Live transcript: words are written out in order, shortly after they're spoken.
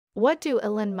What do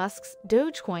Elon Musk's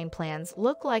Dogecoin plans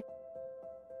look like?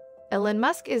 Elon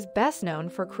Musk is best known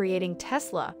for creating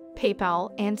Tesla,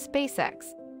 PayPal, and SpaceX.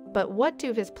 But what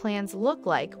do his plans look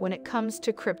like when it comes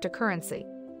to cryptocurrency?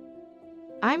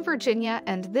 I'm Virginia,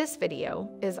 and this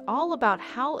video is all about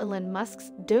how Elon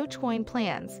Musk's Dogecoin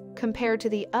plans compare to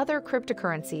the other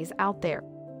cryptocurrencies out there.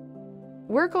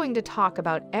 We're going to talk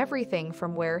about everything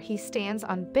from where he stands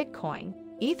on Bitcoin,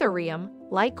 Ethereum,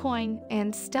 Litecoin,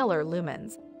 and Stellar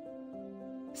Lumens.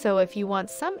 So if you want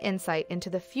some insight into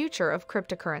the future of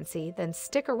cryptocurrency, then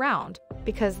stick around,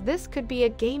 because this could be a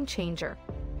game changer.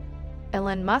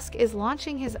 Elon Musk is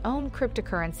launching his own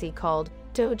cryptocurrency called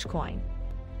Dogecoin.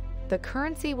 The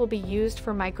currency will be used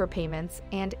for micropayments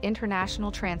and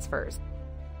international transfers.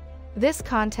 This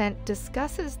content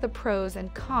discusses the pros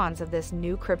and cons of this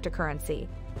new cryptocurrency,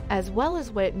 as well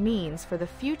as what it means for the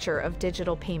future of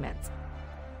digital payments.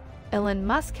 Elon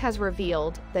Musk has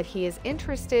revealed that he is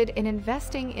interested in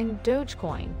investing in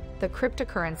Dogecoin, the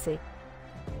cryptocurrency.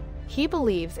 He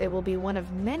believes it will be one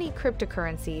of many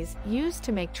cryptocurrencies used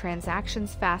to make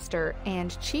transactions faster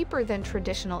and cheaper than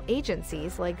traditional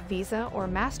agencies like Visa or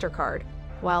MasterCard,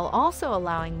 while also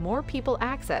allowing more people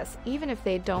access even if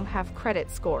they don't have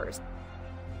credit scores.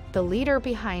 The leader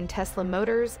behind Tesla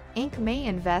Motors, Inc. may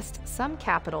invest some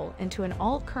capital into an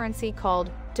alt currency called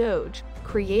Doge,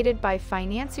 created by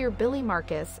financier Billy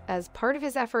Marcus as part of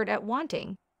his effort at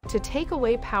wanting to take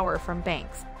away power from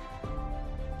banks.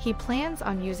 He plans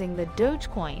on using the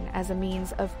Dogecoin as a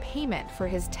means of payment for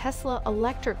his Tesla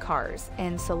electric cars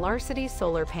and SolarCity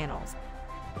solar panels.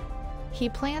 He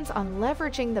plans on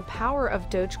leveraging the power of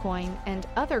Dogecoin and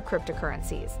other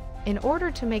cryptocurrencies in order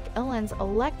to make Elon's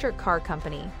electric car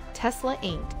company, Tesla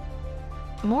Inc.,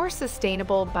 more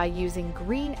sustainable by using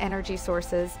green energy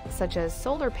sources such as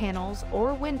solar panels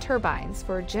or wind turbines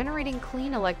for generating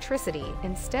clean electricity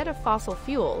instead of fossil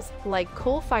fuels like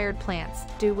coal-fired plants,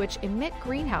 which emit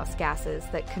greenhouse gases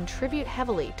that contribute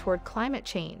heavily toward climate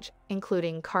change,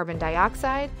 including carbon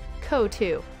dioxide,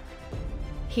 CO2.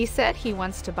 He said he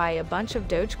wants to buy a bunch of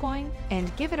Dogecoin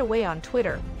and give it away on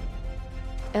Twitter.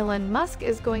 Elon Musk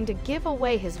is going to give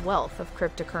away his wealth of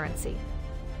cryptocurrency.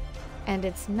 And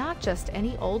it's not just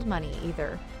any old money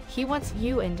either. He wants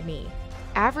you and me,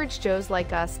 average Joes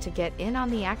like us, to get in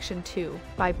on the action too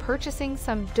by purchasing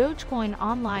some Dogecoin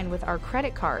online with our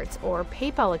credit cards or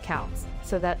PayPal accounts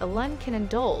so that Elon can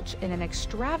indulge in an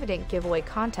extravagant giveaway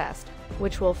contest,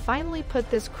 which will finally put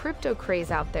this crypto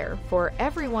craze out there for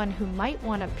everyone who might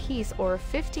want a piece or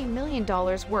 $50 million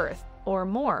worth or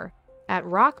more at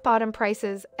rock bottom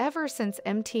prices ever since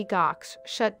Mt. Gox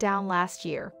shut down last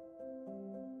year.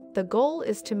 The goal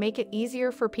is to make it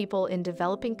easier for people in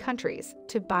developing countries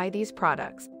to buy these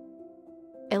products.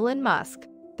 Elon Musk,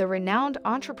 the renowned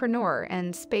entrepreneur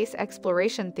and space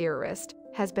exploration theorist,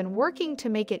 has been working to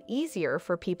make it easier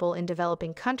for people in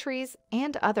developing countries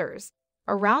and others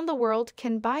around the world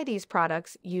can buy these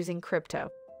products using crypto.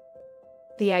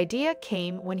 The idea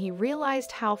came when he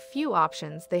realized how few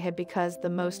options they had because the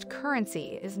most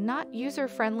currency is not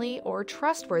user-friendly or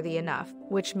trustworthy enough,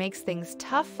 which makes things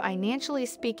tough financially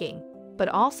speaking, but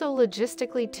also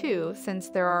logistically too, since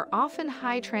there are often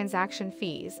high transaction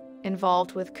fees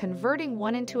involved with converting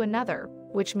one into another,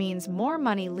 which means more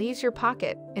money leaves your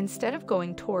pocket instead of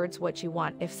going towards what you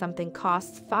want if something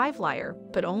costs $5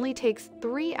 but only takes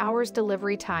 3 hours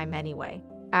delivery time anyway.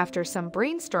 After some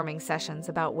brainstorming sessions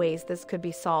about ways this could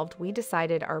be solved, we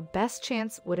decided our best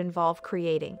chance would involve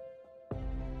creating.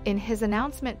 In his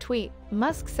announcement tweet,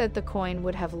 Musk said the coin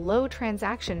would have low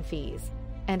transaction fees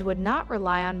and would not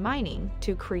rely on mining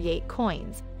to create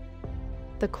coins.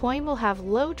 The coin will have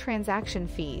low transaction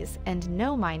fees and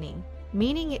no mining,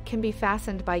 meaning it can be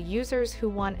fastened by users who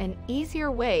want an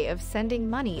easier way of sending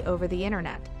money over the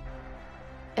internet.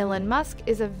 Elon Musk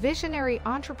is a visionary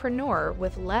entrepreneur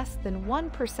with less than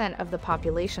 1% of the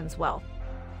population's wealth.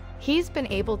 He's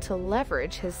been able to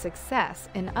leverage his success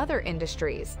in other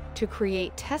industries to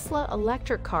create Tesla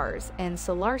electric cars and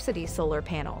SolarCity solar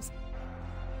panels.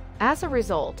 As a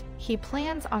result, he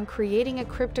plans on creating a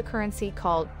cryptocurrency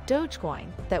called Dogecoin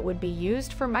that would be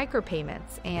used for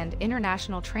micropayments and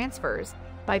international transfers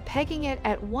by pegging it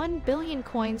at 1 billion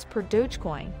coins per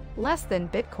Dogecoin, less than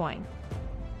Bitcoin.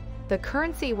 The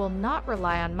currency will not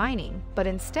rely on mining, but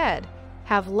instead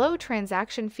have low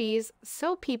transaction fees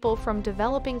so people from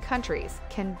developing countries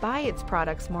can buy its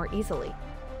products more easily.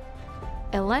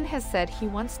 Elon has said he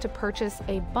wants to purchase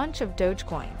a bunch of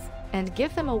Dogecoins and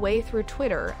give them away through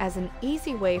Twitter as an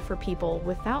easy way for people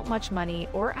without much money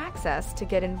or access to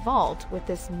get involved with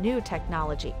this new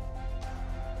technology.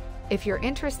 If you're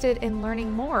interested in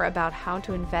learning more about how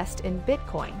to invest in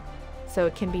Bitcoin, so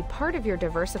it can be part of your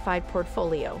diversified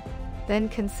portfolio. Then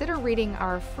consider reading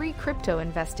our free crypto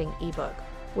investing ebook,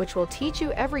 which will teach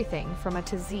you everything from A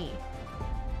to Z.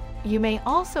 You may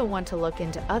also want to look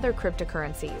into other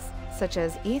cryptocurrencies, such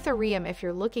as Ethereum if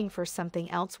you're looking for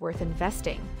something else worth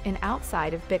investing in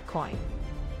outside of Bitcoin.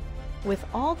 With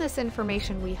all this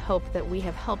information, we hope that we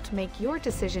have helped make your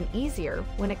decision easier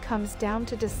when it comes down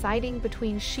to deciding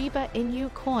between Shiba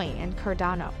Inu coin and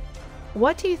Cardano.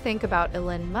 What do you think about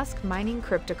Elon Musk mining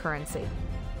cryptocurrency?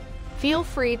 Feel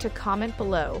free to comment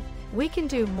below. We can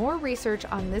do more research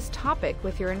on this topic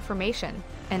with your information,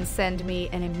 and send me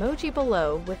an emoji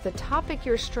below with the topic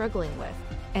you're struggling with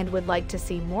and would like to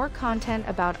see more content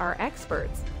about our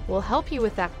experts. We'll help you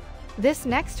with that. This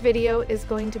next video is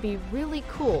going to be really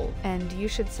cool, and you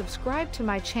should subscribe to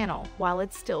my channel while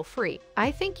it's still free.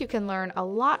 I think you can learn a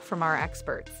lot from our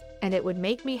experts, and it would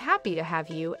make me happy to have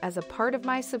you as a part of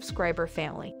my subscriber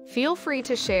family. Feel free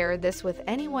to share this with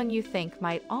anyone you think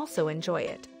might also enjoy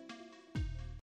it.